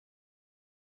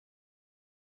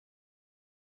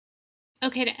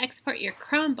Okay, to export your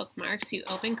Chrome bookmarks, you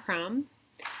open Chrome,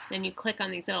 then you click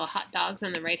on these little hot dogs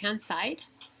on the right-hand side,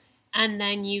 and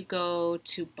then you go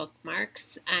to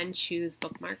Bookmarks and choose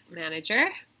Bookmark Manager.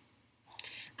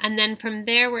 And then from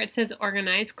there where it says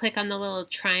Organize, click on the little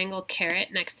triangle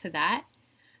caret next to that.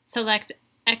 Select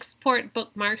Export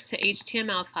Bookmarks to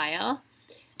HTML file,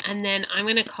 and then I'm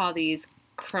going to call these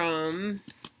Chrome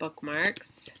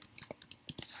bookmarks.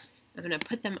 I'm going to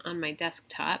put them on my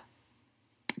desktop.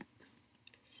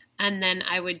 And then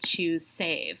I would choose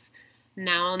Save.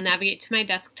 Now I'll navigate to my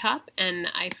desktop and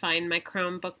I find my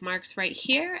Chrome bookmarks right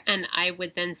here, and I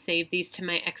would then save these to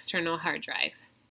my external hard drive.